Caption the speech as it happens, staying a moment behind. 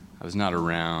I was not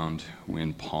around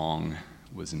when Pong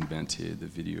was invented, the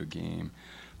video game.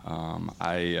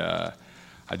 I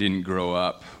didn't grow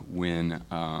up when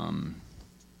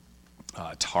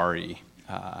Atari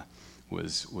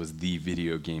was the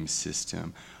video game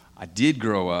system. I did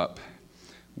grow up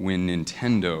when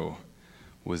Nintendo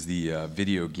was the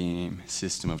video game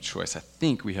system of choice. I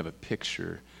think we have a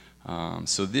picture.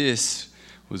 So this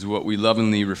was what we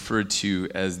lovingly referred to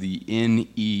as the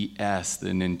NES, the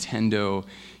Nintendo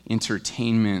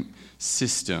Entertainment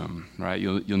System, right?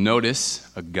 You'll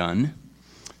notice a gun,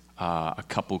 a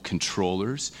couple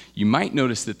controllers. You might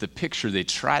notice that the picture, they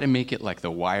try to make it like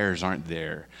the wires aren't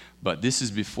there, but this is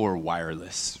before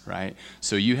wireless, right?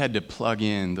 So you had to plug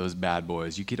in those bad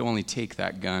boys. You could only take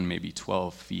that gun maybe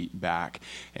 12 feet back,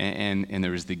 and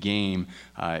there was the game.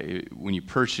 When you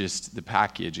purchased the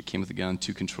package, it came with a gun,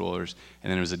 2 controllers,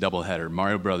 and then there was a doubleheader,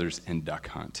 Mario Brothers and Duck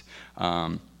Hunt.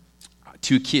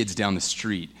 2 kids down the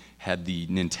street had the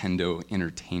Nintendo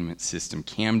Entertainment System.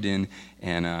 Camden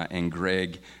and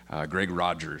Greg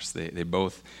Rogers, they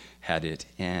both had it,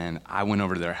 and I went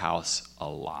over to their house a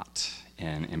lot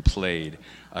and played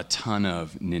a ton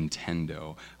of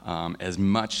Nintendo, as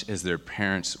much as their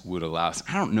parents would allow us.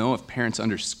 I don't know if parents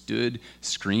understood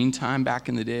screen time back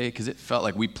in the day, because it felt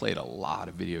like we played a lot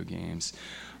of video games.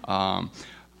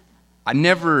 I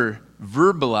never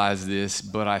verbalized this,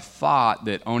 but I thought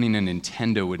that owning a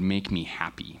Nintendo would make me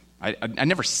happy. I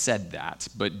never said that,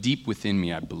 but deep within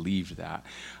me, I believed that.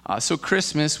 So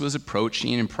Christmas was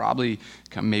approaching, and probably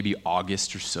maybe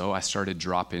August or so, I started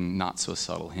dropping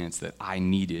not-so-subtle hints that I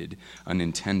needed a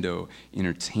Nintendo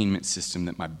Entertainment System,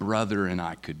 that my brother and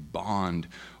I could bond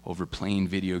over playing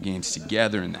video games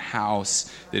together in the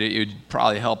house, that it would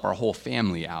probably help our whole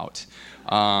family out.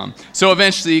 So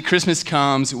eventually, Christmas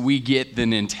comes, we get the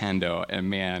Nintendo, and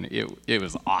man, it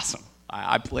was awesome.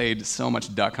 I played so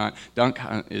much Duck Hunt. Duck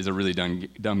Hunt is a really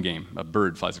dumb game. A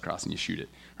bird flies across and you shoot it,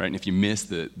 right? And if you miss,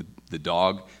 the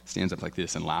dog stands up like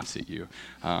this and laughs at you.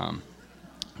 That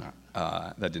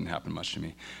didn't happen much to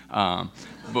me.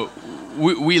 But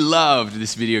we loved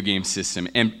this video game system.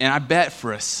 And I bet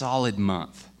for a solid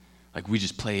month, like we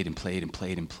just played and played and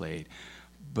played and played.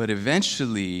 But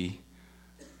eventually,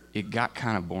 it got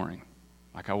kind of boring.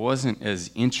 Like I wasn't as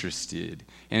interested.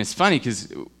 And it's funny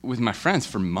because with my friends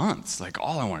for months, like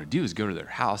all I wanted to do is go to their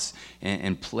house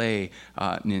and play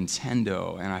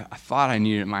Nintendo. And I thought I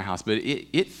needed it at my house, but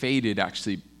it faded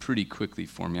actually pretty quickly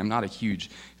for me. I'm not a huge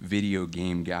video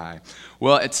game guy.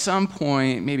 Well, at some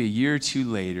point, maybe a year or two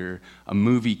later, a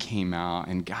movie came out.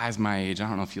 And guys my age, I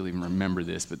don't know if you'll even remember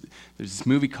this, but there's this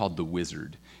movie called The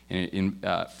Wizard. And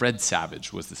Fred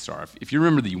Savage was the star. If you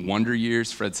remember the Wonder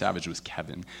Years, Fred Savage was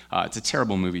Kevin. It's a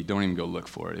terrible movie. Don't even go look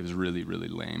for it. It was really, really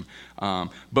lame.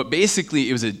 But basically,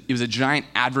 it was a giant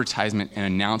advertisement and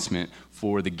announcement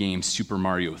for the game Super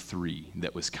Mario 3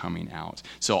 that was coming out.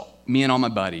 So me and all my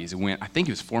buddies went, I think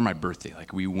it was for my birthday,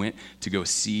 like we went to go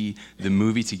see the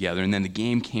movie together, and then the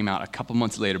game came out a couple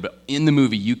months later, but in the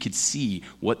movie you could see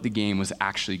what the game was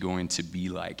actually going to be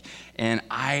like. And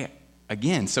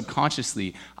again,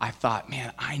 subconsciously, I thought,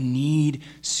 man, I need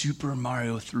Super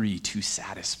Mario 3 to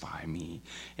satisfy me.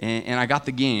 And I got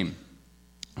the game.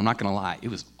 I'm not going to lie, it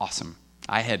was awesome.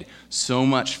 I had so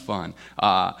much fun.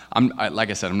 Like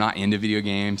I said, I'm not into video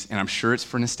games, and I'm sure it's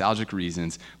for nostalgic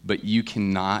reasons, but you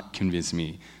cannot convince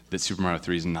me that Super Mario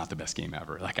 3 is not the best game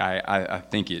ever. Like I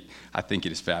think it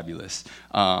is fabulous.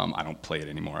 I don't play it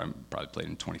anymore. I've probably played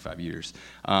it in 25 years.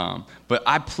 But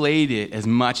I played it as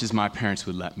much as my parents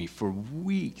would let me for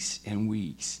weeks and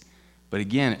weeks. But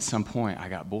again, at some point, I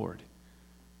got bored.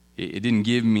 It didn't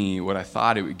give me what I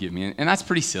thought it would give me, and that's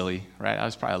pretty silly, right? I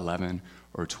was probably 11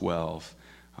 or 12.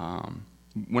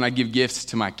 When I give gifts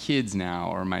to my kids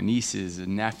now, or my nieces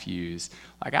and nephews,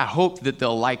 like I hope that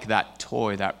they'll like that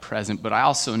toy, that present, but I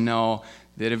also know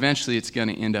that eventually it's going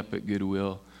to end up at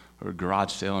Goodwill or a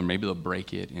garage sale, or maybe they'll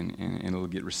break it and it'll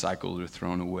get recycled or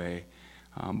thrown away.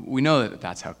 We know that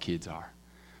that's how kids are.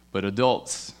 But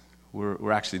adults,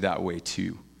 we're actually that way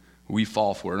too. We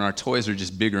fall for it, and our toys are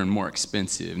just bigger and more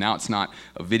expensive. Now it's not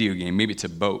a video game, maybe it's a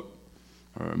boat,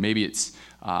 or maybe it's,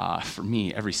 for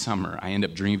me, every summer, I end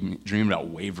up dreaming about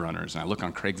wave runners, and I look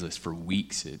on Craigslist for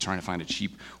weeks trying to find a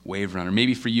cheap wave runner.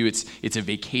 Maybe for you, it's a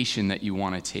vacation that you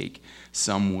want to take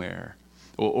somewhere.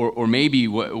 Or maybe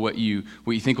what you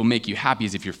think will make you happy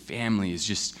is if your family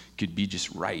could be just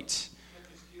right.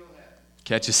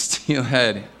 Catch a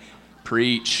steelhead.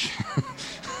 Preach.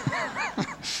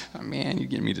 Oh, man, you're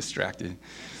getting me distracted.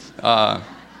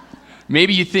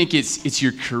 Maybe you think it's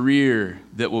your career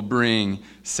that will bring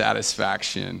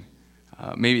satisfaction.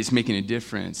 Maybe it's making a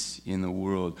difference in the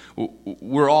world.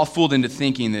 We're all fooled into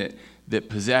thinking that that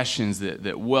possessions,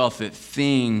 that wealth, that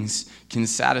things can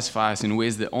satisfy us in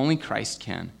ways that only Christ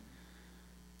can.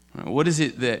 What is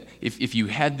it that if you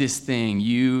had this thing,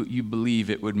 you believe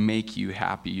it would make you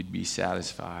happy, you'd be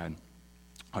satisfied?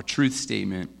 Our truth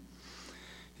statement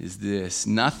is this: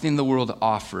 nothing the world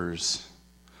offers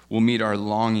will meet our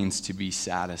longings to be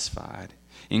satisfied.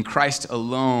 In Christ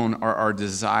alone are our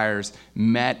desires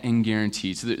met and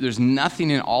guaranteed. So there's nothing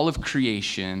in all of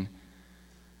creation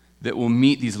that will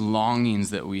meet these longings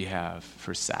that we have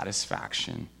for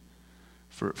satisfaction,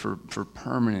 for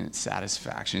permanent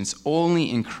satisfaction. It's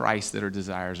only in Christ that our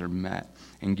desires are met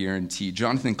and guaranteed.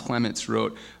 Jonathan Clements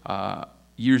wrote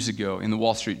years ago in the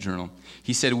Wall Street Journal,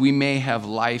 he said, "We may have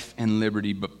life and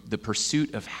liberty, but the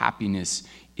pursuit of happiness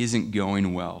isn't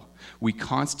going well. We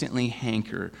constantly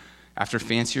hanker after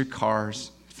fancier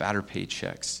cars, fatter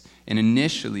paychecks, and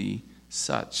initially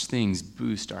such things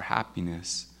boost our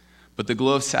happiness. But the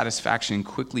glow of satisfaction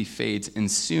quickly fades, and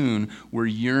soon we're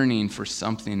yearning for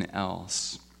something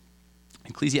else."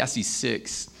 Ecclesiastes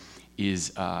 6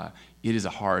 is a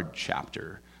hard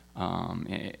chapter.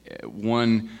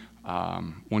 One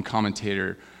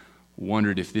commentator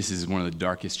wondered if this is one of the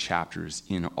darkest chapters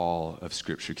in all of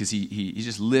Scripture, because he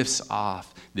just lifts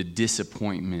off the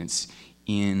disappointments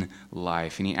in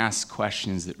life, and he asks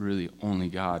questions that really only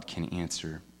God can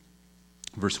answer.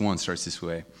 Verse 1 starts this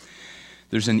way: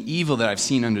 "There's an evil that I've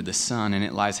seen under the sun, and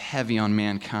it lies heavy on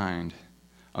mankind.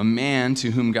 A man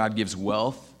to whom God gives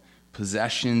wealth,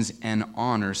 possessions, and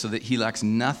honor, so that he lacks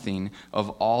nothing of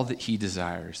all that he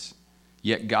desires.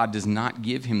 Yet God does not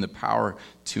give him the power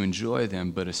to enjoy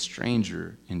them, but a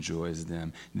stranger enjoys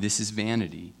them. This is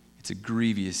vanity. It's a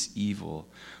grievous evil."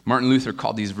 Martin Luther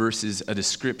called these verses a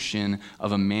description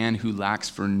of a man who lacks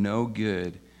for no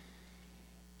good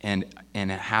and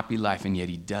a happy life, and yet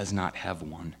he does not have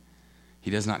one. He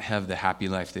does not have the happy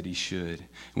life that he should.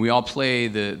 And we all play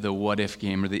the what if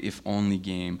game or the if only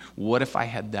game. What if I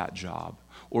had that job?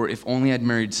 Or if only I'd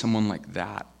married someone like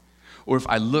that? Or if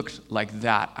I looked like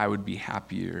that, I would be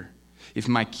happier. If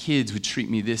my kids would treat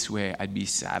me this way, I'd be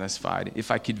satisfied. If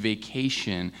I could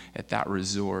vacation at that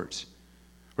resort,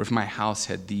 or if my house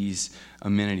had these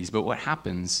amenities. But what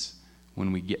happens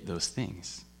when we get those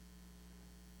things?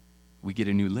 We get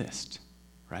a new list,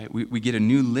 right? We get a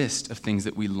new list of things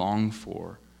that we long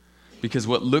for, because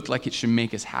what looked like it should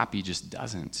make us happy just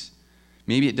doesn't.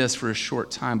 Maybe it does for a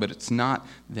short time, but it's not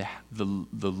the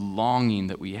longing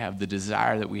that we have, the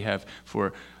desire that we have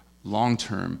for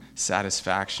long-term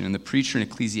satisfaction. And the preacher in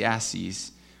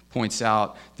Ecclesiastes points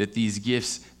out that these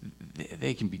gifts,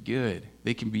 they can be good.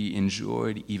 They can be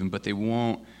enjoyed even, but they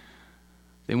won't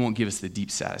give us the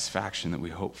deep satisfaction that we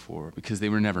hope for, because they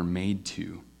were never made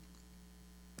to.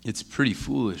 It's pretty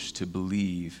foolish to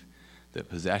believe that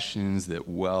possessions, that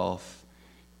wealth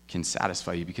can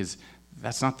satisfy you, because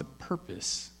that's not the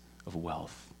purpose of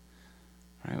wealth.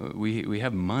 Right? We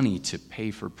have money to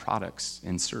pay for products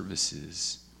and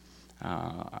services.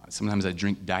 Sometimes I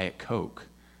drink Diet Coke.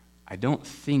 I don't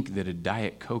think that a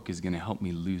Diet Coke is going to help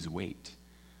me lose weight.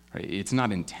 Right? It's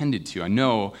not intended to. I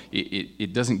know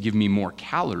it doesn't give me more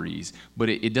calories, but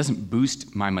it doesn't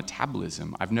boost my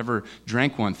metabolism. I've never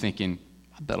drank one thinking,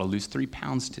 I bet I'll lose 3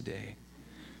 pounds today.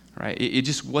 Right? It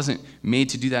just wasn't made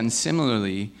to do that. And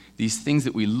similarly, these things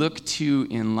that we look to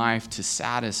in life to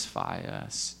satisfy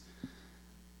us,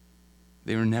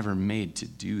 they were never made to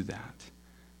do that.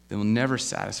 They will never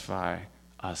satisfy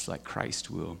us like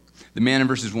Christ will. The man in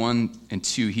verses 1 and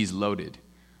 2, he's loaded.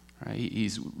 Right?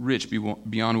 He's rich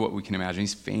beyond what we can imagine.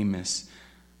 He's famous.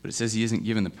 But it says he isn't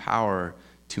given the power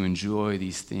to enjoy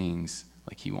these things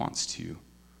like he wants to.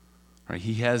 Right?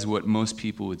 He has what most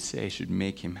people would say should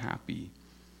make him happy.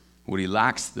 What he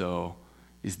lacks, though,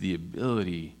 is the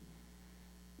ability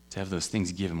to have those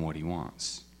things give him what he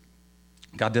wants.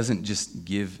 God doesn't just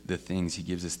give the things, he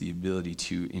gives us the ability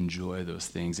to enjoy those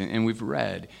things. And we've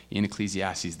read in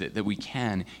Ecclesiastes that we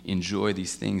can enjoy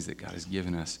these things that God has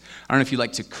given us. I don't know if you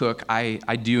like to cook. I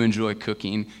do enjoy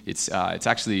cooking. It's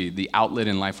actually the outlet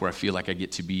in life where I feel like I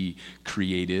get to be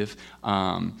creative.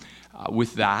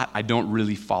 With that, I don't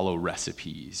really follow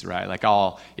recipes, right? Like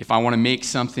if I want to make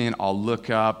something, I'll look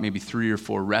up maybe 3 or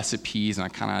 4 recipes, and I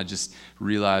kind of just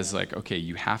realize, like, okay,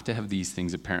 you have to have these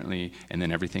things apparently, and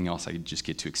then everything else I just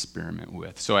get to experiment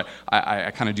with. So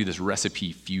I kind of do this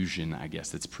recipe fusion, I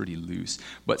guess, that's pretty loose.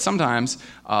 But sometimes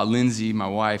Lindsay, my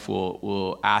wife,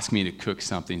 will ask me to cook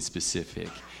something specific,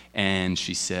 and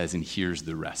she says, and here's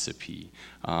the recipe,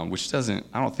 which I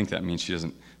don't think that means she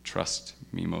doesn't trust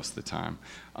me most of the time.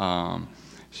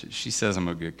 She says I'm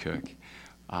a good cook.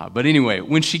 But anyway,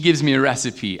 when she gives me a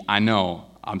recipe, I know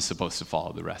I'm supposed to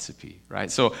follow the recipe,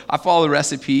 right? So I follow the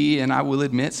recipe, and I will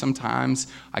admit sometimes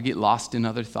I get lost in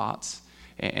other thoughts.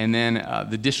 And then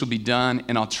the dish will be done,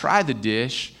 and I'll try the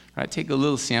dish, right? Take a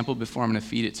little sample before I'm going to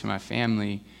feed it to my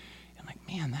family. And like,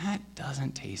 man, that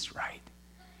doesn't taste right.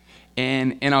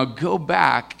 And I'll go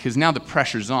back, because now the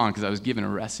pressure's on, because I was given a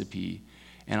recipe.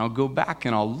 And I'll go back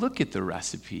and I'll look at the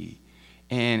recipe.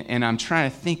 And I'm trying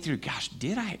to think through, gosh,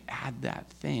 did I add that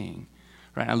thing?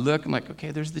 Right? I look, I'm like,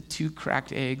 okay, there's the 2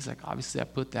 cracked eggs. Like, obviously, I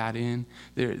put that in.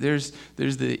 There's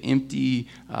the empty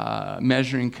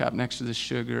measuring cup next to the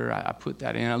sugar. I put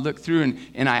that in. I look through,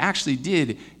 and I actually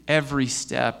did every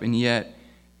step, and yet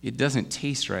it doesn't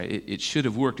taste right. It should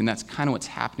have worked, and that's kind of what's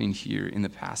happening here in the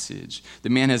passage. The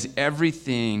man has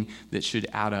everything that should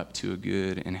add up to a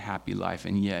good and happy life,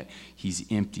 and yet he's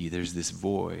empty. There's this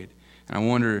void. And I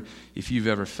wonder if you've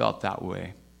ever felt that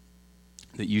way,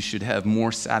 that you should have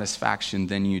more satisfaction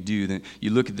than you do. That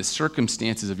you look at the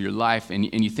circumstances of your life and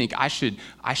you think, I should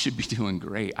be doing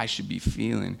great. I should be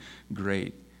feeling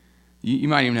great. You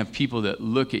might even have people that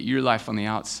look at your life on the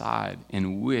outside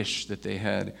and wish that they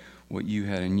had what you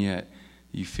had, and yet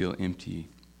you feel empty.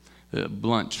 The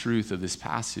blunt truth of this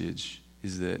passage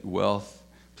is that wealth,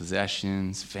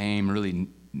 possessions, fame, really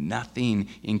nothing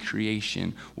in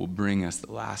creation will bring us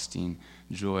the lasting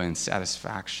joy and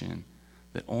satisfaction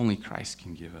that only Christ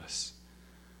can give us.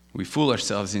 We fool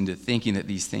ourselves into thinking that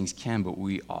these things can, but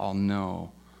we all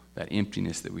know that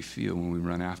emptiness that we feel when we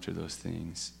run after those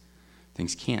things.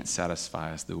 Things can't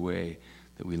satisfy us the way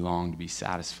that we long to be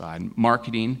satisfied.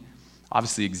 Marketing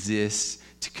obviously exists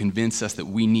to convince us that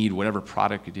we need whatever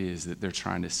product it is that they're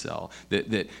trying to sell,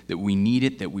 that we need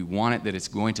it, that we want it, that it's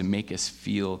going to make us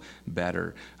feel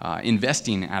better.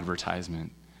 Investing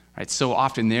advertisement, right? So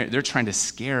often they're trying to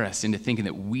scare us into thinking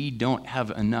that we don't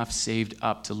have enough saved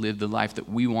up to live the life that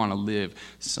we want to live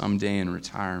someday in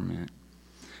retirement.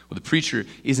 Well, the preacher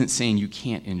isn't saying you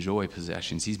can't enjoy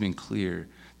possessions. He's been clear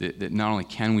that not only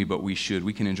can we, but we should.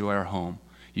 We can enjoy our home.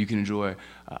 You can enjoy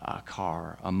a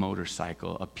car, a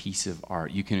motorcycle, a piece of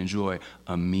art. You can enjoy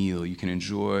a meal. You can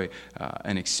enjoy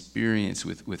an experience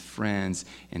with friends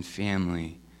and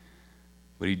family.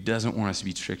 But he doesn't want us to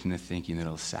be tricked into thinking that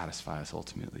it'll satisfy us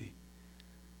ultimately.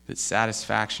 That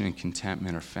satisfaction and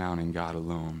contentment are found in God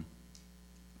alone.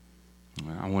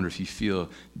 I wonder if you feel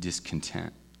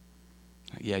discontent.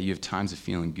 Yeah, you have times of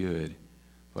feeling good,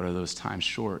 but are those times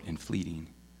short and fleeting?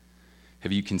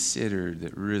 Have you considered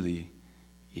that really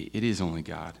it is only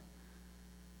God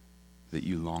that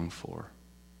you long for?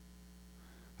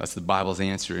 That's the Bible's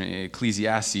answer. In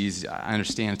Ecclesiastes, I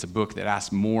understand it's a book that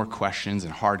asks more questions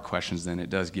and hard questions than it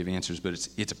does give answers, but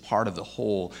it's a part of the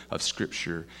whole of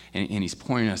Scripture. And he's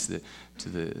pointing us to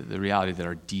the reality that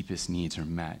our deepest needs are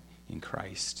met in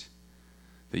Christ.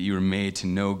 That you were made to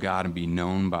know God and be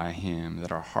known by Him.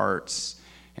 That our hearts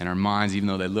and our minds, even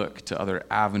though they look to other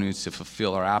avenues to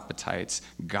fulfill our appetites,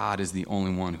 God is the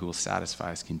only one who will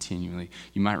satisfy us continually.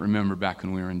 You might remember back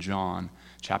when we were in John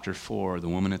chapter 4, the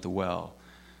woman at the well.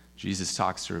 Jesus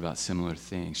talks to her about similar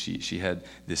things. She had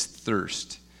this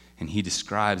thirst, and he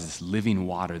describes this living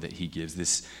water that he gives,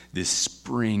 this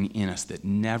spring in us that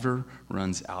never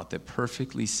runs out, that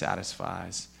perfectly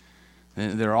satisfies.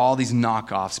 There are all these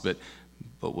knockoffs,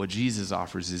 but what Jesus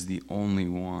offers is the only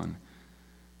one.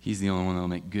 He's the only one that will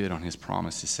make good on his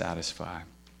promise to satisfy.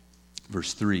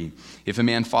 Verse 3, if a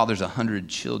man fathers 100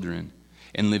 children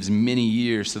and lives many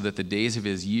years so that the days of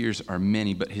his years are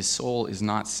many, but his soul is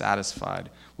not satisfied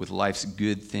with life's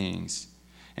good things,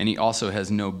 and he also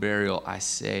has no burial, I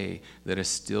say that a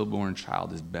stillborn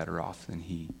child is better off than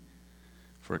he.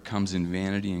 For it comes in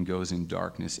vanity and goes in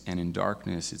darkness, and in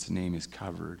darkness its name is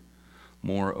covered.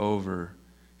 Moreover,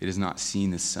 it has not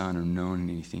seen the sun or known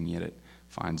anything, yet it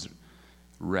finds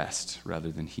rest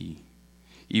rather than he.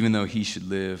 Even though he should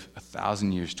live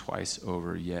 1,000 years twice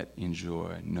over, yet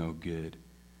enjoy no good.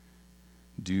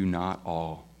 Do not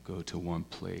all go to one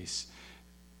place.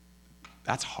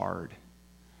 That's hard.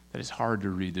 That is hard to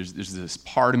read. There's this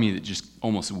part of me that just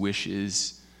almost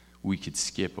wishes we could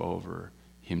skip over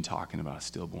him talking about a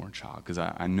stillborn child. Because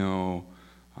I know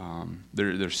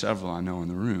there's several I know in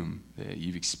the room that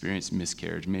you've experienced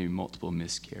miscarriage, maybe multiple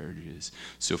miscarriages.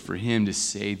 So for him to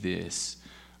say this,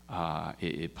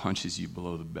 it punches you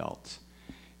below the belt.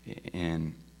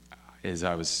 And as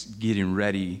I was getting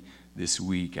ready this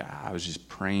week, I was just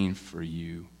praying for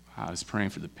you. I was praying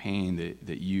for the pain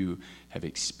that you have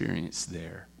experienced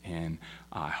there. And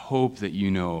I hope that you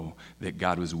know that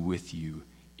God was with you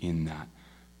in that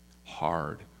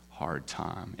hard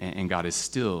time. And God is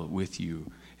still with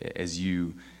you as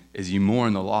you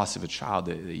mourn the loss of a child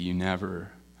that you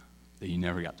never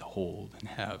got to hold and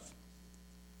have.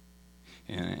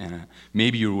 And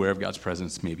maybe you were aware of God's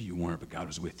presence, maybe you weren't, but God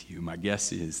was with you. My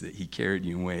guess is that he carried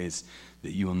you in ways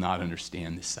that you will not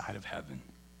understand this side of heaven.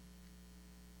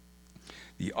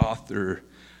 The author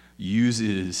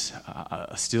uses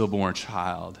a stillborn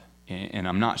child, and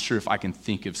I'm not sure if I can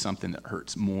think of something that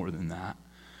hurts more than that.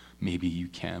 Maybe you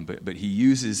can, but he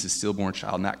uses a stillborn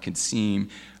child, and that can seem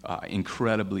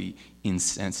incredibly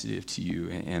insensitive to you,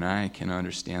 and I can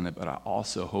understand that, but I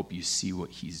also hope you see what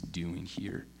he's doing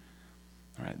here.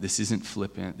 All right, this isn't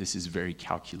flippant. This is very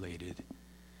calculated.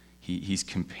 He's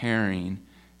comparing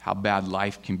how bad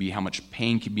life can be, how much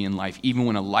pain can be in life, even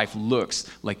when a life looks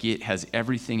like it has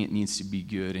everything it needs to be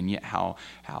good, and yet how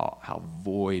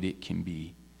void it can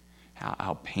be,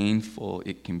 how painful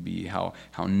it can be, how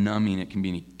numbing it can be.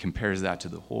 And he compares that to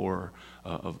the horror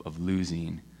of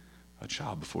losing a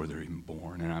child before they're even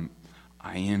born. And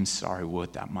I am sorry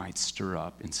what that might stir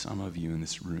up in some of you in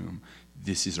this room.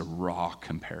 This is a raw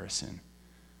comparison.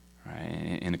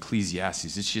 Right? In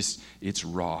Ecclesiastes, it's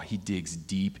raw. He digs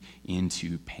deep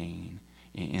into pain.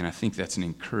 And I think that's an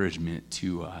encouragement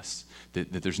to us,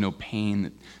 that there's no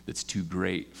pain that's too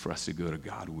great for us to go to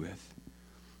God with.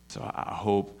 So I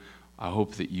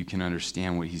hope that you can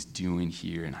understand what he's doing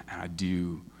here, and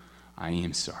I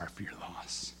am sorry for your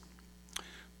loss.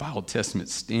 By Old Testament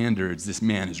standards, this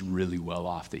man is really well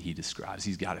off that he describes.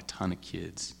 He's got a ton of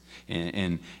kids,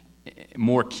 and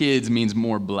more kids means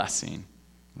more blessing.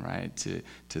 Right,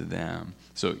 to them.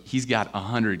 So he's got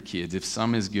 100 kids. If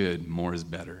some is good, more is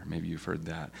better. Maybe you've heard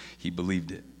that. He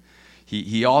believed it.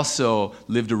 He also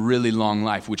lived a really long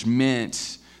life, which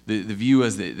meant the view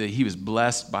was that he was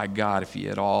blessed by God if he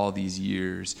had all these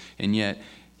years, and yet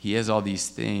he has all these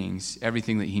things,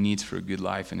 everything that he needs for a good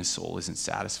life, and his soul isn't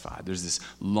satisfied. There's this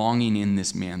longing in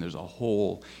this man. There's a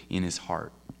hole in his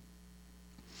heart.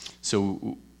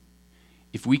 So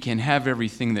if we can have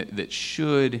everything that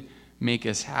should make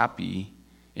us happy,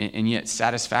 and yet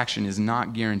satisfaction is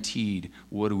not guaranteed,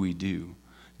 what do?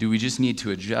 Do we just need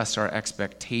to adjust our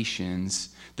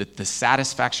expectations that the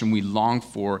satisfaction we long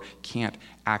for can't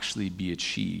actually be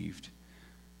achieved?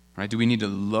 Right? Do we need to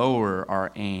lower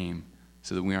our aim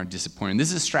so that we aren't disappointed? This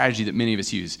is a strategy that many of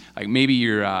us use. Like maybe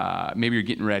you're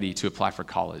getting ready to apply for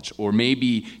college, or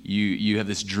maybe you have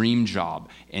this dream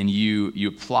job and you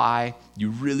apply,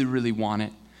 you really, really want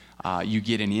it. You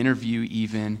get an interview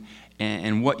even.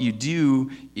 And what you do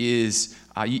is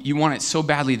you want it so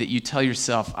badly that you tell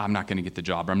yourself, I'm not going to get the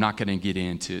job, or I'm not going to get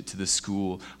into the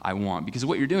school I want. Because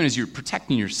what you're doing is you're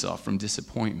protecting yourself from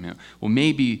disappointment. Well,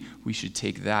 maybe we should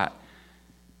take that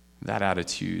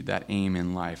attitude, that aim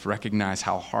in life, recognize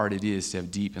how hard it is to have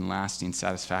deep and lasting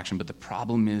satisfaction. But the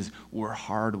problem is we're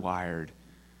hardwired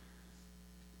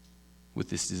with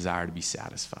this desire to be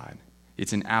satisfied.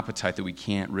 It's an appetite that we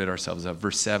can't rid ourselves of.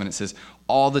 Verse 7, it says,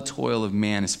 all the toil of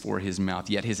man is for his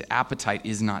mouth, yet his appetite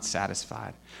is not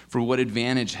satisfied. For what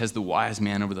advantage has the wise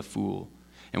man over the fool?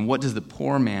 And what does the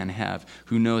poor man have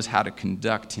who knows how to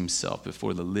conduct himself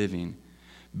before the living?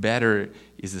 Better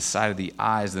is the sight of the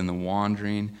eyes than the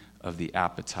wandering of the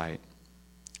appetite.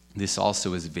 This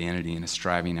also is vanity and a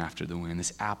striving after the wind.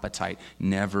 This appetite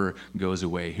never goes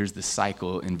away. Here's the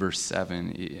cycle in verse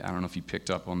 7. I don't know if you picked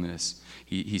up on this.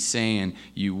 He's saying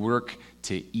you work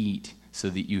to eat so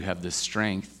that you have the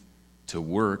strength to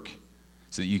work,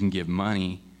 so that you can give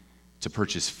money to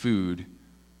purchase food,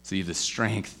 so you have the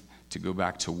strength to go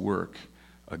back to work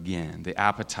again. The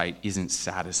appetite isn't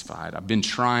satisfied. I've been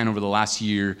trying over the last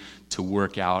year to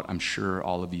work out. I'm sure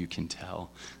all of you can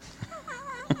tell.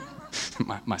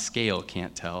 My scale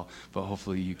can't tell, but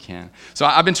hopefully you can. So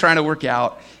I've been trying to work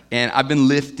out, and I've been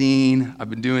lifting. I've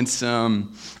been doing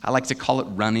some, I like to call it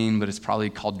running, but it's probably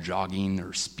called jogging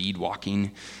or speed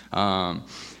walking.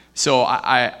 So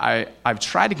I've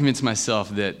tried to convince myself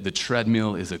that the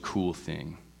treadmill is a cool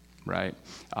thing, right?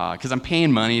 Because I'm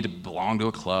paying money to belong to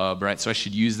a club, right? So I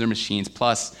should use their machines.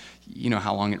 Plus, you know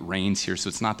how long it rains here, so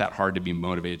it's not that hard to be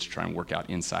motivated to try and work out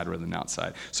inside rather than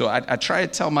outside. So I try to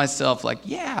tell myself, like,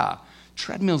 yeah,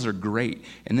 treadmills are great.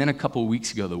 And then a couple of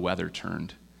weeks ago, the weather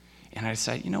turned. And I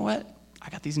decided, you know what? I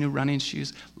got these new running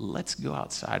shoes. Let's go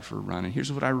outside for a run. And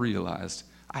here's what I realized.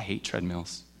 I hate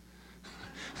treadmills.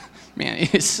 Man,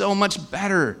 it is so much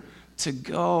better to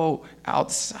go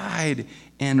outside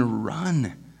and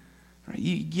run. Right?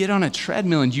 You get on a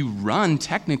treadmill and you run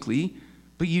technically,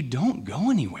 but you don't go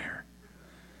anywhere.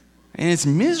 And it's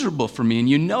miserable for me. And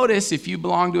you notice if you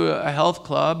belong to a health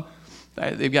club,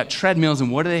 they've got treadmills,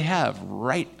 and what do they have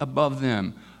right above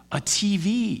them? A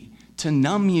TV to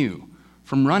numb you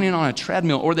from running on a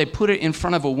treadmill, or they put it in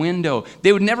front of a window.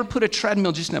 They would never put a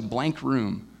treadmill just in a blank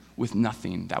room with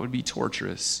nothing. That would be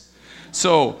torturous.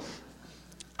 So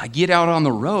I get out on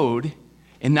the road,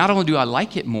 And not only do I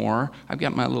like it more, I've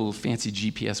got my little fancy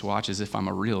GPS watch as if I'm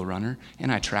a real runner,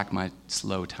 and I track my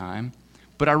slow time.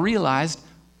 But I realized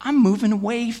I'm moving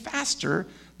way faster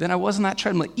than I was on that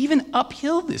treadmill. Even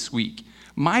uphill this week,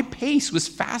 my pace was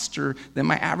faster than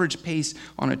my average pace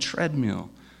on a treadmill.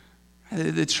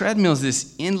 The treadmill is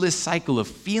this endless cycle of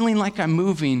feeling like I'm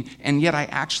moving, and yet I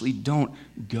actually don't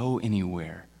go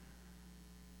anywhere.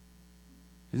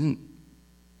 Isn't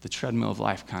the treadmill of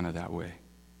life kind of that way?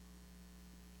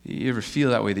 You ever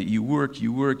feel that way, that you work,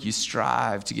 you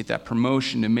strive to get that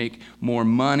promotion, to make more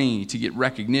money, to get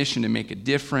recognition, to make a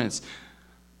difference,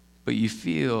 but you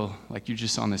feel like you're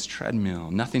just on this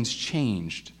treadmill. Nothing's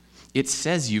changed. It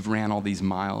says you've ran all these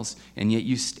miles, and yet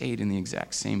you stayed in the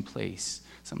exact same place.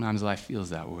 Sometimes life feels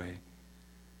that way.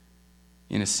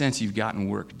 In a sense, you've gotten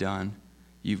work done.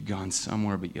 You've gone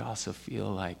somewhere, but you also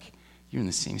feel like you're in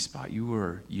the same spot you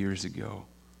were years ago.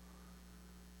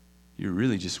 You're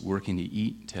really just working to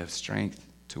eat, to have strength,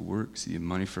 to work, so you have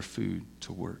money for food,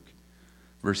 to work.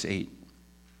 Verse 8,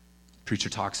 preacher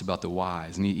talks about the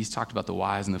wise, and he's talked about the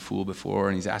wise and the fool before,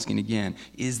 and he's asking again,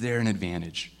 is there an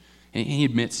advantage? And he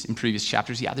admits in previous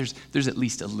chapters, yeah, there's at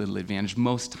least a little advantage.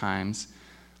 Most times,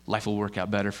 life will work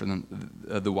out better for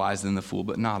the wise than the fool,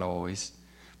 but not always.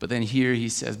 But then here he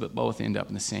says, but both end up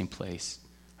in the same place.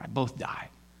 Right? Both die.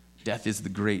 Death is the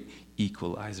great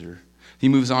equalizer. He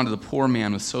moves on to the poor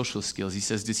man with social skills. He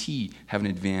says, does he have an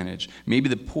advantage? Maybe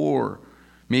the poor,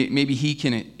 maybe he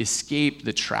can escape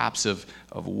the traps of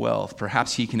wealth.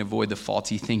 Perhaps he can avoid the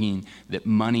faulty thinking that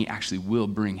money actually will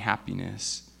bring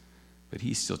happiness. But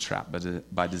he's still trapped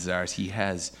by desires. He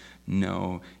has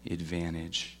no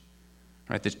advantage.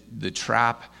 Right? The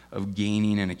trap of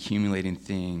gaining and accumulating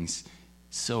things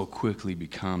so quickly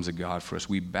becomes a god for us.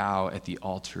 We bow at the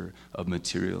altar of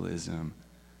materialism.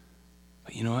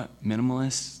 But you know what?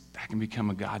 Minimalists, that can become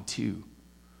a god too.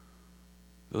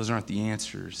 Those aren't the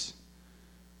answers.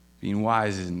 Being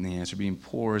wise isn't the answer. Being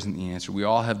poor isn't the answer. We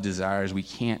all have desires. We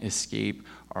can't escape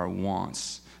our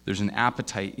wants. There's an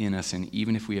appetite in us, and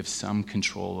even if we have some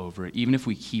control over it, even if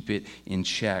we keep it in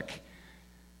check,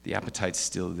 the appetite's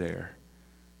still there.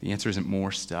 The answer isn't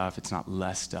more stuff. It's not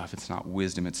less stuff. It's not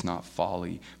wisdom. It's not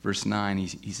folly. Verse 9,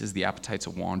 he says the appetite's a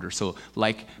wander. So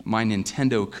like my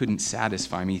Nintendo couldn't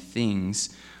satisfy me,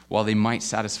 things, while they might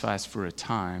satisfy us for a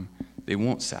time, they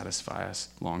won't satisfy us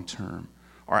long term.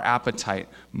 Our appetite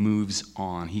moves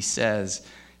on. He says,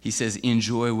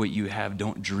 enjoy what you have.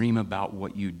 Don't dream about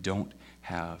what you don't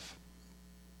have.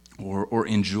 Or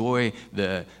enjoy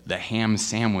the ham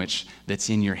sandwich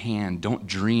that's in your hand. Don't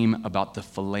dream about the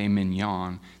filet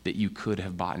mignon that you could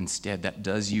have bought instead. That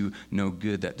does you no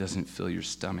good. That doesn't fill your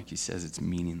stomach. He says it's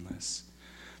meaningless.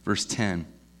 Verse 10,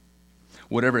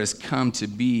 whatever has come to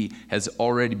be has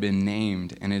already been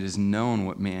named, and it is known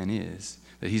what man is,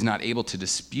 that he's not able to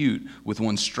dispute with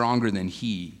one stronger than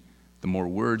he. The more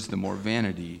words, the more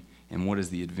vanity, and what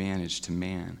is the advantage to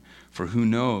man? For who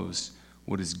knows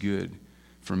what is good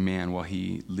for man while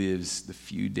he lives the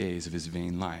few days of his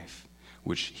vain life,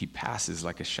 which he passes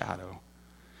like a shadow?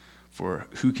 For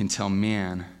who can tell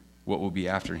man what will be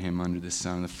after him under the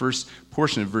sun? The first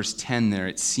portion of verse 10 there,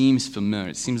 it seems familiar.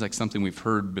 It seems like something we've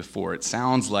heard before. It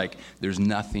sounds like there's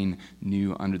nothing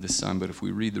new under the sun, but if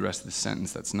we read the rest of the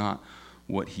sentence, that's not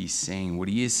what he's saying. What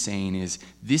he is saying is,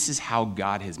 this is how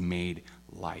God has made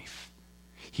life.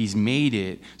 He's made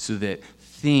it so that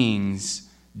things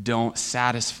don't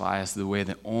satisfy us the way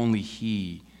that only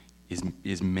he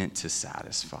is meant to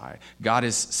satisfy. God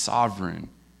is sovereign.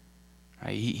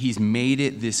 Right? He's made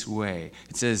it this way.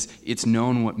 It says it's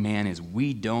known what man is.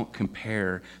 We don't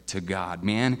compare to God.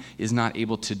 Man is not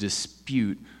able to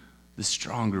dispute the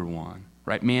stronger one.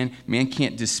 Right? Man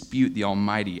can't dispute the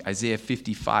Almighty. Isaiah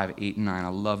 55, 8 and 9. I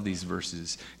love these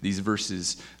verses. These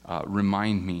verses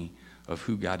remind me of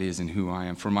who God is and who I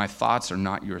am. For my thoughts are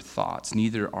not your thoughts,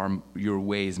 neither are your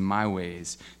ways my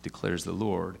ways, declares the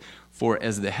Lord. For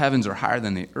as the heavens are higher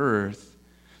than the earth,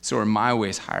 so are my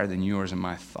ways higher than yours, and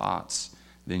my thoughts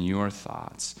than your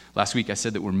thoughts. Last week I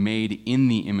said that we're made in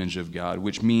the image of God,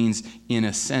 which means, in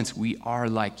a sense, we are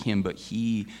like him, but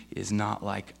he is not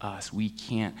like us. We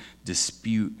can't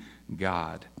dispute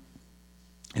God.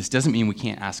 This doesn't mean we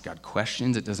can't ask God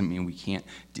questions. It doesn't mean we can't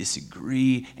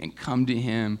disagree and come to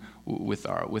him with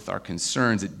our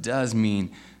concerns. It does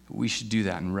mean we should do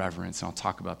that in reverence, and I'll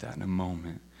talk about that in a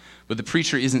moment. But the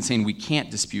preacher isn't saying we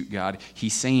can't dispute God.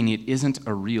 He's saying it isn't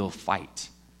a real fight.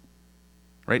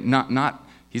 Right?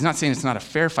 He's not saying it's not a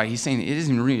fair fight. He's saying it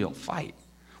isn't a real fight.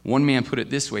 One man put it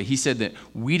this way. He said that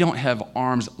we don't have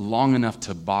arms long enough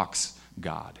to box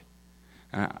God.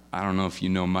 I don't know if you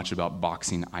know much about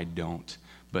boxing. I don't.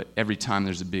 But every time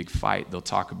there's a big fight, they'll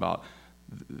talk about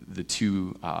the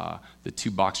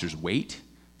two boxers' weight,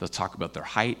 they'll talk about their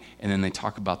height, and then they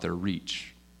talk about their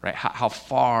reach, right? How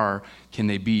far can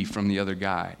they be from the other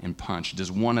guy in punch?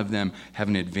 Does one of them have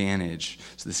an advantage?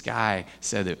 So this guy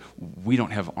said that we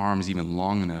don't have arms even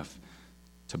long enough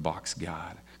to box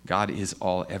God. God is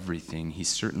all everything. He's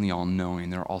certainly all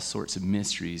knowing. There are all sorts of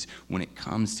mysteries when it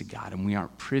comes to God, and we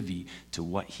aren't privy to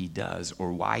what he does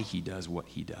or why he does what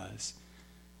he does.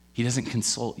 He doesn't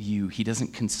consult you. He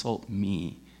doesn't consult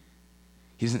me.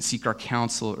 He doesn't seek our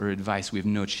counsel or advice. We have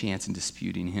no chance in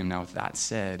disputing him. Now, with that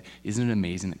said, isn't it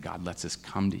amazing that God lets us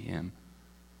come to him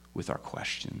with our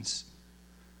questions?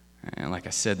 And like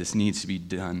I said, this needs to be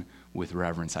done with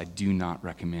reverence. I do not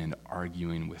recommend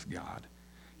arguing with God.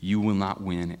 You will not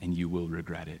win, and you will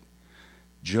regret it.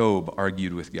 Job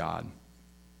argued with God.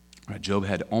 Job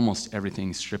had almost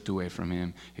everything stripped away from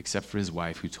him except for his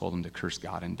wife, who told him to curse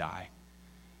God and die.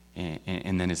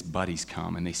 And then his buddies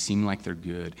come, and they seem like they're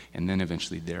good, and then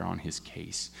eventually they're on his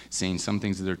case, saying some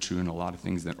things that are true and a lot of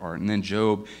things that aren't. And then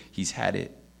Job, he's had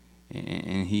it,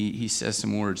 and he says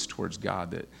some words towards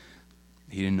God that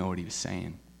he didn't know what he was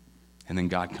saying. And then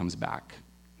God comes back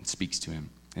and speaks to him.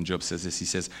 And Job says this, he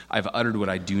says, I've uttered what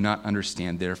I do not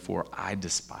understand, therefore I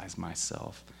despise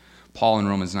myself. Paul in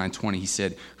Romans 9:20, he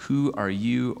said, who are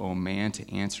you, O man,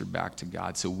 to answer back to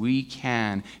God? So we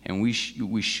can and we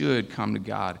should come to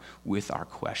God with our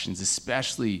questions,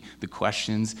 especially the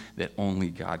questions that only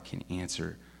God can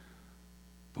answer.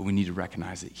 But we need to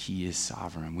recognize that he is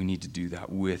sovereign. We need to do that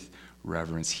with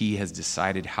reverence. He has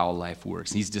decided how life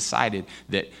works. He's decided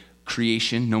that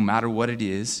creation, no matter what it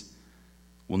is,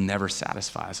 will never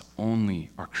satisfy us. Only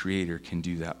our Creator can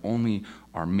do that. Only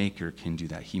our Maker can do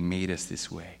that. He made us this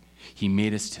way. He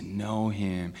made us to know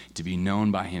him, to be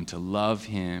known by him, to love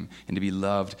him, and to be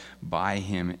loved by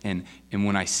him. And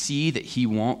when I see that he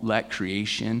won't let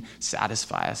creation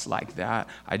satisfy us like that,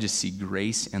 I just see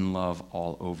grace and love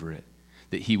all over it.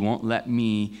 That he won't let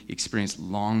me experience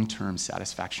long-term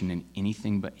satisfaction in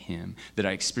anything but him. That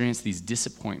I experience these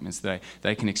disappointments, that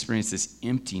I can experience this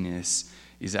emptiness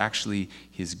is actually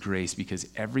his grace, because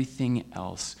everything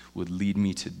else would lead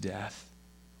me to death.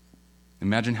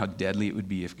 Imagine how deadly it would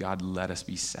be if God let us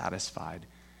be satisfied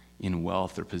in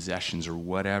wealth or possessions or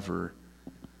whatever,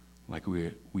 like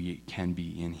we can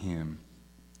be in him.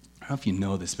 I don't know if you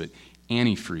know this, but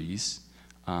antifreeze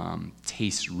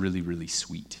tastes really, really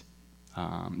sweet.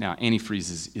 Now,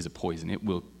 antifreeze is a poison. It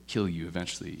will kill you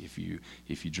eventually if you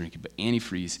drink it. But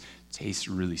antifreeze tastes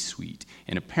really sweet.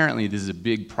 And apparently this is a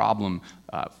big problem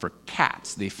for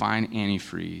cats. They find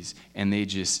antifreeze and they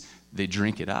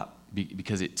drink it up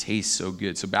because it tastes so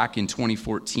good. So back in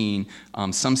 2014,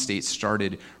 some states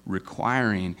started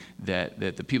requiring that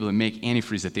the people that make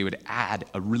antifreeze, that they would add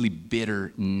a really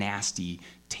bitter, nasty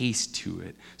taste to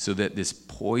it so that this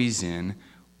poison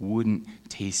wouldn't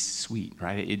taste sweet,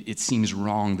 right? It seems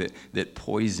wrong that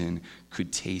poison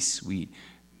could taste sweet.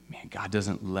 Man, God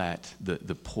doesn't let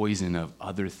the poison of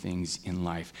other things in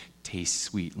life taste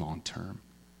sweet long term.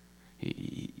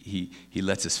 He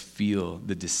lets us feel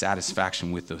the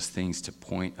dissatisfaction with those things to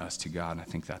point us to God, and I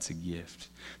think that's a gift.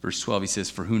 Verse 12, he says,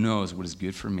 for who knows what is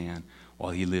good for man while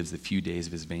he lives the few days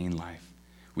of his vain life,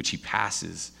 which he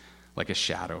passes like a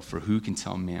shadow. For who can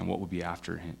tell man what will be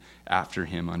after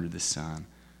him under the sun?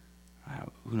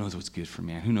 Who knows what's good for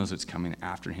man? Who knows what's coming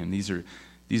after him? These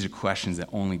are questions that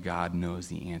only God knows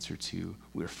the answer to.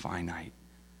 We're finite.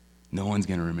 No one's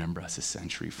going to remember us a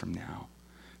century from now.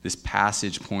 This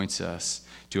passage points us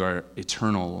to our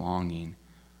eternal longing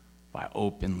by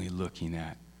openly looking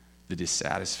at the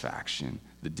dissatisfaction,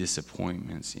 the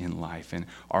disappointments in life. And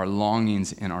our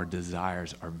longings and our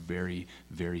desires are very,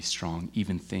 very strong,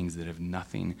 even things that have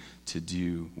nothing to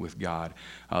do with God.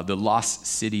 The lost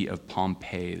city of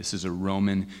Pompeii, this is a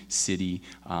Roman city.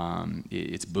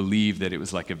 It's believed that it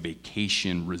was like a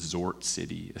vacation resort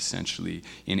city, essentially.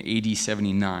 In AD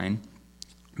 79,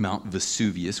 Mount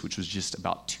Vesuvius, which was just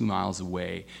about 2 miles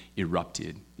away,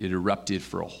 erupted. It erupted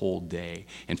for a whole day.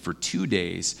 And for 2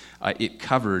 days, it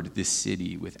covered this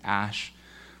city with ash,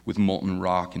 with molten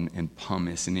rock and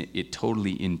pumice, and it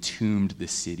totally entombed the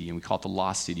city, and we call it the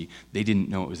Lost City. They didn't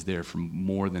know it was there for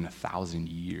more than 1,000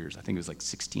 years. I think it was like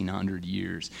 1,600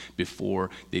 years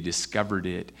before they discovered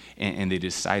it, and they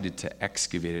decided to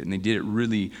excavate it, and they did it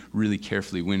really, really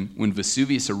carefully. When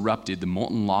Vesuvius erupted, the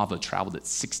molten lava traveled at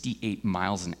 68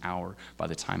 miles an hour by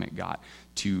the time it got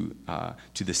to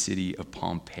the city of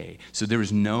Pompeii. So there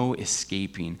was no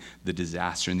escaping the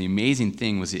disaster, and the amazing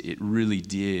thing was it really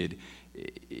did.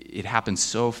 It happened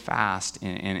so fast,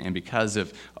 and because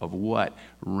of what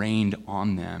rained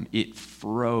on them, it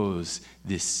froze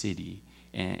this city.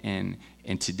 And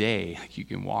today, like, you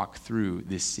can walk through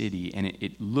this city, and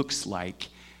it looks like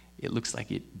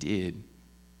it did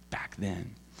back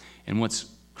then. And what's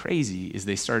crazy is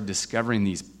they started discovering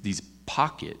these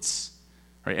pockets,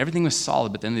 right? Everything was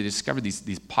solid, but then they discovered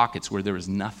these pockets where there was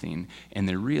nothing, and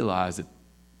they realized that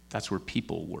that's where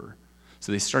people were.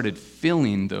 So they started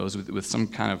filling those with some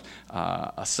kind of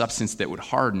a substance that would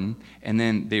harden, and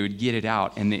then they would get it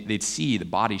out, and they'd see the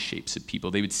body shapes of people.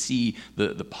 They would see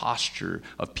the posture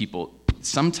of people.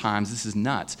 Sometimes, this is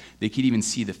nuts, they could even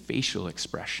see the facial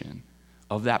expression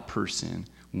of that person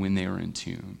when they were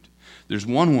entombed. There's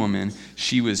one woman,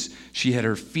 she had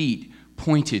her feet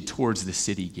pointed towards the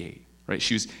city gate, right?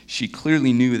 She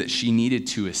clearly knew that she needed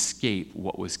to escape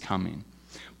what was coming,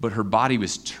 but her body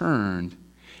was turned,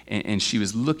 and she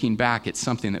was looking back at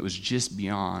something that was just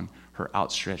beyond her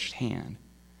outstretched hand.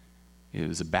 It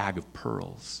was a bag of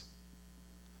pearls.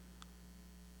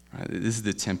 Right? This is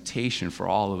the temptation for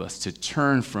all of us, to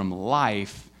turn from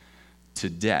life to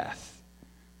death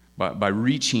by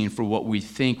reaching for what we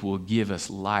think will give us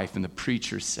life. And the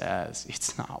preacher says,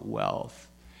 it's not wealth,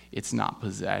 it's not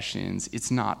possessions,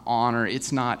 it's not honor,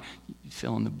 it's not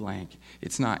fill in the blank.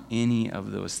 It's not any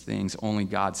of those things. Only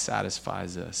God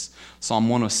satisfies us. Psalm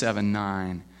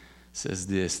 107:9 says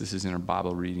this. This is in our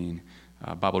Bible reading.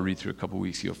 Bible read through a couple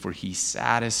weeks ago. For he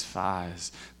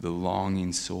satisfies the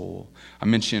longing soul. I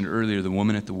mentioned earlier the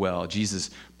woman at the well.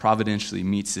 Jesus providentially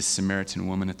meets this Samaritan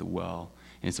woman at the well.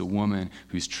 And it's a woman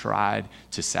who's tried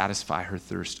to satisfy her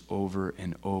thirst over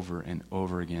and over and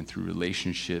over again through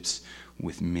relationships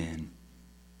with men.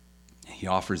 He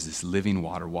offers this living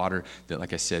water that,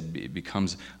 like I said, it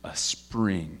becomes a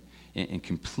spring and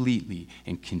completely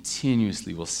and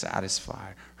continuously will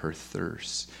satisfy her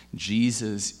thirst.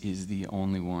 Jesus is the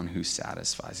only one who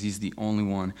satisfies. He's the only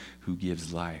one who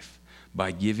gives life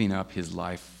by giving up his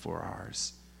life for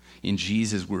ours. In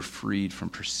Jesus, we're freed from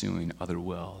pursuing other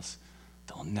wells.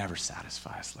 They'll never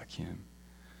satisfy us like him.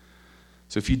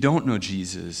 So if you don't know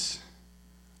Jesus,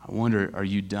 I wonder, are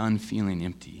you done feeling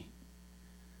empty?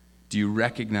 Do you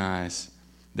recognize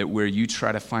that where you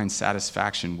try to find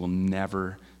satisfaction will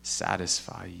never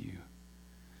satisfy you?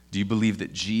 Do you believe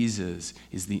that Jesus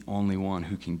is the only one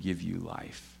who can give you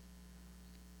life?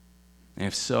 And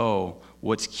if so,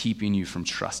 what's keeping you from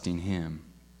trusting him?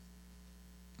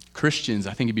 Christians,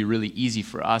 I think it'd be really easy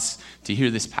for us to hear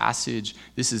this passage.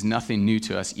 This is nothing new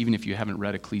to us, even if you haven't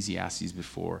read Ecclesiastes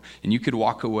before. And you could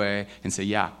walk away and say,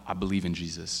 yeah, I believe in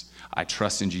Jesus. I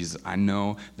trust in Jesus. I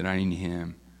know that I need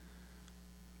him.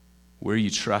 Where are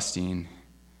you trusting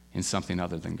in something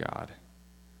other than God?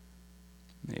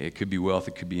 It could be wealth.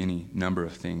 It could be any number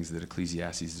of things that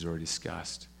Ecclesiastes has already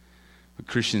discussed. But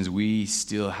Christians, we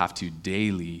still have to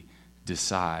daily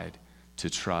decide to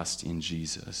trust in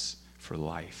Jesus for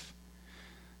life.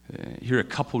 Here are a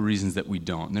couple reasons that we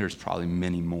don't, and there's probably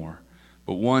many more.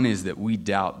 But one is that we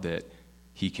doubt that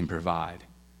he can provide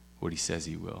what he says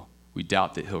he will. We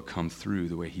doubt that he'll come through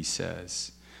the way he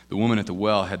says. The woman at the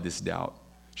well had this doubt.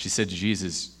 She said to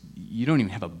Jesus, you don't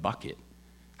even have a bucket.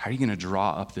 How are you going to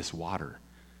draw up this water?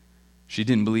 She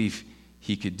didn't believe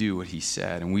he could do what he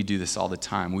said, and we do this all the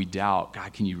time. We doubt,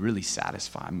 God, can you really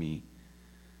satisfy me?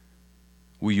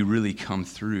 Will you really come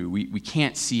through? We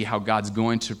can't see how God's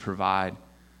going to provide,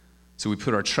 so we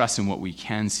put our trust in what we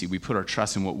can see. We put our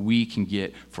trust in what we can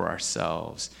get for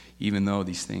ourselves, even though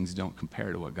these things don't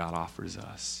compare to what God offers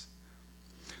us.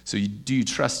 So do you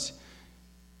trust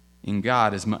in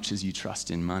God as much as you trust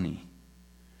in money?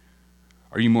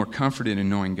 Are you more comforted in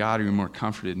knowing God, or are you more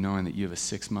comforted knowing that you have a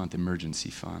 6-month emergency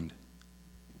fund?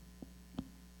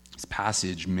 This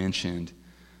passage mentioned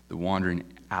the wandering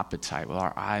appetite. Well,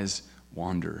 our eyes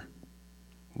wander.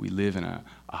 We live in a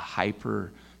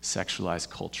hyper-sexualized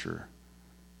culture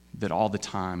that all the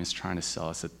time is trying to sell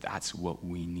us that that's what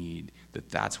we need, that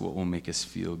that's what will make us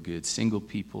feel good. Single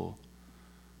people,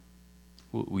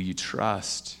 will you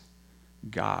trust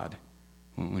God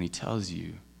when he tells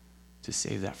you to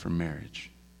save that for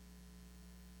marriage?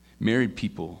 Married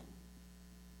people,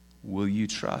 will you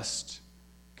trust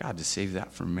God to save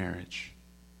that for marriage?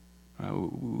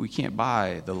 We can't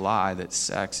buy the lie that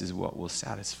sex is what will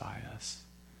satisfy us.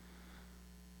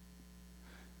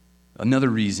 Another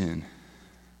reason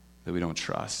that we don't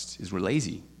trust is we're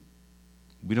lazy.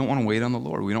 We don't want to wait on the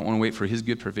Lord. We don't want to wait for his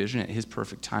good provision at his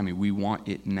perfect timing. We want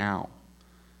it now,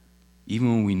 even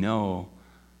when we know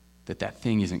that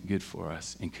thing isn't good for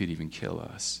us and could even kill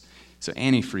us. So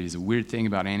antifreeze, the weird thing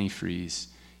about antifreeze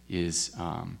is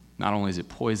not only is it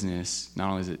poisonous, not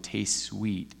only does it taste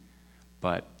sweet,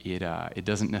 but it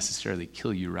doesn't necessarily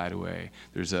kill you right away.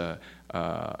 There's an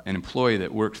employee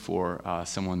that worked for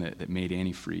someone that made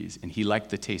antifreeze, and he liked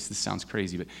the taste. This sounds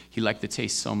crazy, but he liked the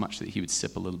taste so much that he would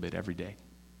sip a little bit every day.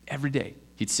 Every day,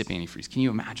 he'd sip antifreeze. Can you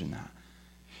imagine that?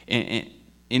 And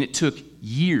it took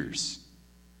years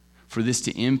for this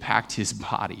to impact his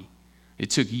body. It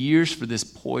took years for this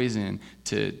poison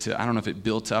to I don't know if it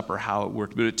built up or how it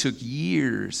worked, but it took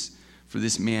years for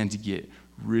this man to get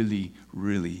really,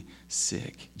 really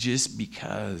sick. Just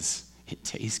because it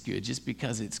tastes good, just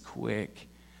because it's quick,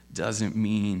 doesn't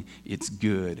mean it's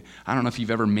good. I don't know if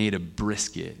you've ever made a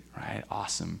brisket, right?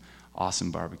 Awesome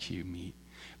barbecue meat.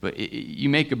 But you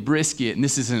make a brisket, and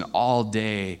this is an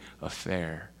all-day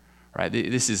affair, right?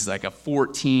 This is like a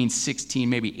 14, 16,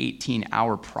 maybe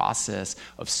 18-hour process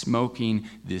of smoking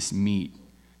this meat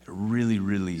at a really,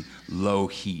 really low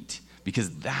heat,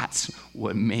 because that's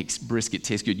what makes brisket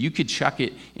taste good. You could chuck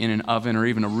it in an oven or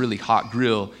even a really hot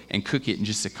grill and cook it in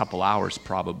just a couple hours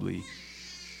probably,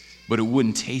 but it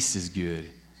wouldn't taste as good.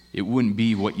 It wouldn't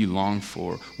be what you long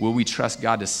for. Will we trust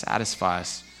God to satisfy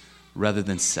us rather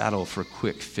than settle for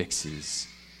quick fixes?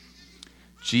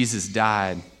 Jesus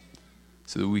died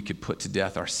so that we could put to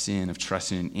death our sin of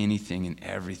trusting in anything and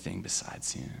everything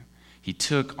besides him. He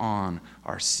took on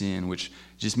our sin, which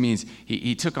just means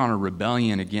he took on a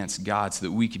rebellion against God so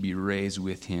that we could be raised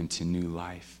with him to new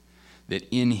life. That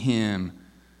in him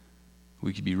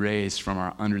we could be raised from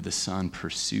our under the sun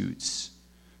pursuits,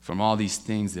 from all these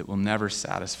things that will never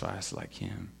satisfy us like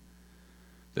him.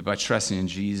 That by trusting in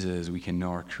Jesus, we can know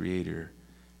our Creator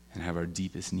and have our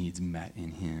deepest needs met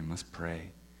in him. Let's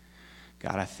pray.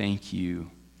 God, I thank you.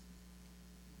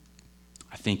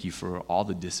 I thank you for all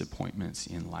the disappointments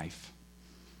in life.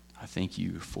 I thank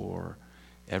you for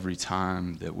every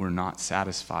time that we're not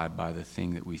satisfied by the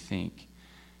thing that we think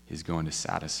is going to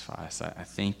satisfy us. I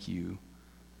thank you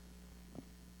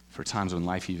for times when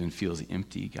life even feels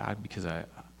empty, God, because I'm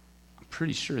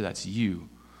pretty sure that's you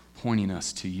pointing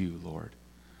us to you, Lord.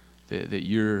 That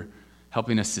you're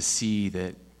helping us to see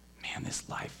that, man, this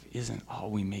life isn't all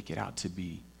we make it out to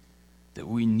be. That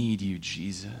we need you,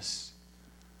 Jesus.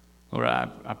 Lord,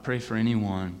 I pray for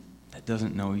anyone that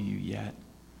doesn't know you yet,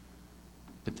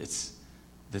 but that's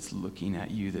looking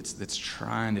at you, that's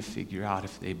trying to figure out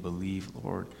if they believe,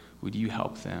 Lord. Would you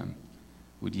help them?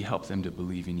 Would you help them to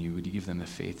believe in you? Would you give them the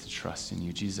faith to trust in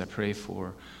you? Jesus, I pray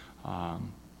for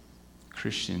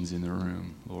Christians in the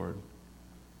room, Lord.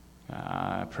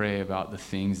 I pray about the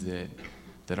things that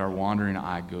our wandering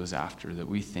eye goes after, that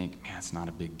we think, man, it's not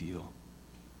a big deal.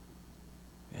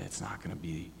 It's not going to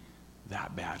be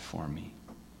that bad for me.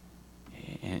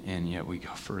 And yet we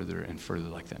go further and further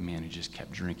like that man who just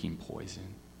kept drinking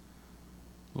poison.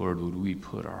 Lord, would we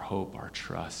put our hope, our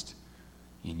trust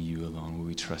in you alone? Would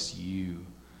we trust you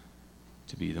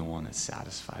to be the one that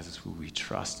satisfies us? Would we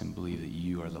trust and believe that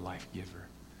you are the life giver?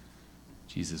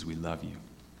 Jesus, we love you.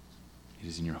 It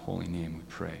is in your holy name we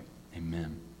pray.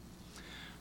 Amen.